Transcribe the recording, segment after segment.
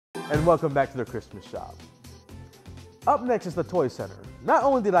and welcome back to the Christmas shop. Up next is the Toy Center. Not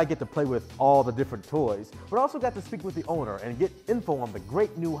only did I get to play with all the different toys, but I also got to speak with the owner and get info on the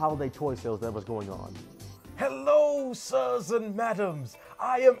great new holiday toy sales that was going on. Hello, sirs and madams.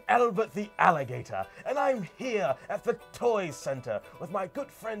 I am Albert the Alligator, and I'm here at the Toy Center with my good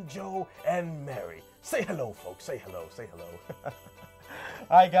friend Joe and Mary. Say hello, folks. Say hello. Say hello.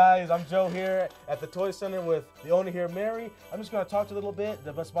 Hi, guys. I'm Joe here at the Toy Center with the owner here, Mary. I'm just going to talk to you a little bit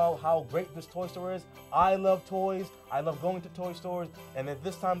about how great this toy store is. I love toys. I love going to toy stores, and at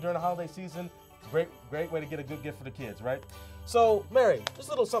this time during the holiday season, it's a great way to get a good gift for the kids, right? So, Mary, just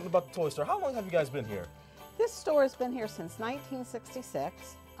a little something about the toy store. How long have you guys been here? This store has been here since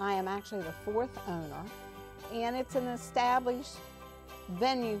 1966. I am actually the fourth owner, and it's an established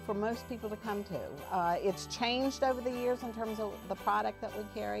venue for most people to come to. It's changed over the years in terms of the product that we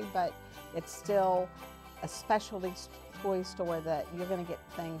carry, but it's still a specialty toy store that you're going to get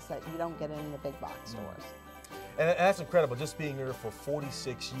things that you don't get in the big box stores. And that's incredible, just being here for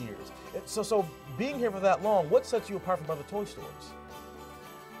 46 years. So being here for that long, what sets you apart from other toy stores?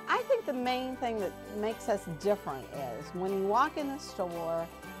 I think the main thing that makes us different is when you walk in the store,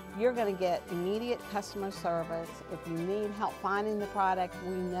 you're going to get immediate customer service. If you need help finding the product,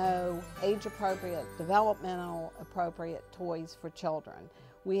 we know age-appropriate, developmental appropriate toys for children.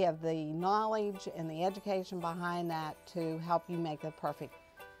 We have the knowledge and the education behind that to help you make the perfect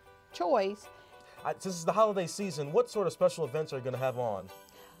choice. This is the holiday season. What sort of special events are you going to have on?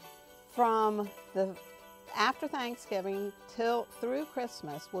 From after Thanksgiving through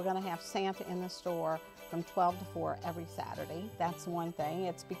Christmas, we're going to have Santa in the store from 12 to 4 every Saturday. That's one thing.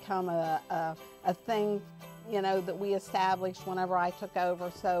 It's become a thing, you know, that we established whenever I took over,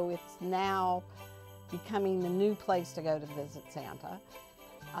 so it's now becoming the new place to go to visit Santa.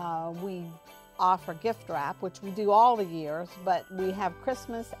 We offer gift wrap, which we do all the years, but we have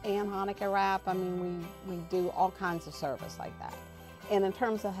Christmas and Hanukkah wrap. I mean, we do all kinds of service like that. And in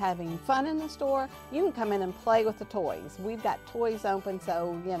terms of having fun in the store, you can come in and play with the toys. We've got toys open,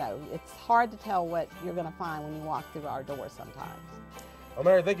 so, you know, it's hard to tell what you're going to find when you walk through our doors sometimes. Well,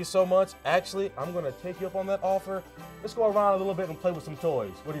 Mary, thank you so much. Actually, I'm going to take you up on that offer. Let's go around a little bit and play with some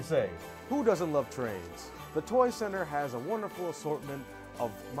toys. What do you say? Who doesn't love trains? The Toy Center has a wonderful assortment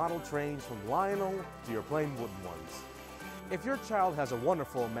of model trains from Lionel to your plain wooden ones. If your child has a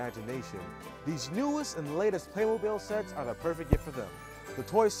wonderful imagination, these newest and latest Playmobil sets are the perfect gift for them. The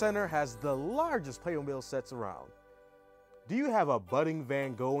Toy Center has the largest Playmobil sets around. Do you have a budding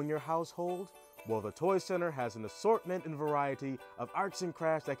Van Gogh in your household? Well, the Toy Center has an assortment and variety of arts and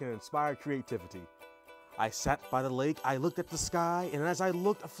crafts that can inspire creativity. I sat by the lake, I looked at the sky, and as I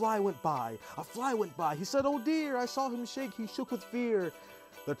looked, a fly went by. A fly went by. He said, "Oh dear," I saw him shake, he shook with fear.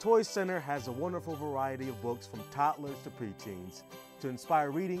 The Toy Center has a wonderful variety of books from toddlers to preteens to inspire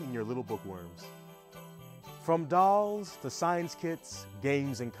reading in your little bookworms. From dolls to science kits,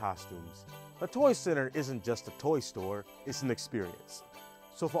 games, and costumes, the Toy Center isn't just a toy store, it's an experience.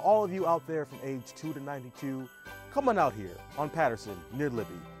 So for all of you out there from age 2 to 92, come on out here on Patterson near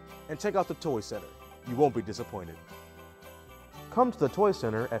Libby and check out the Toy Center. You won't be disappointed. Come to the Toy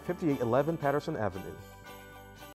Center at 5811 Patterson Avenue.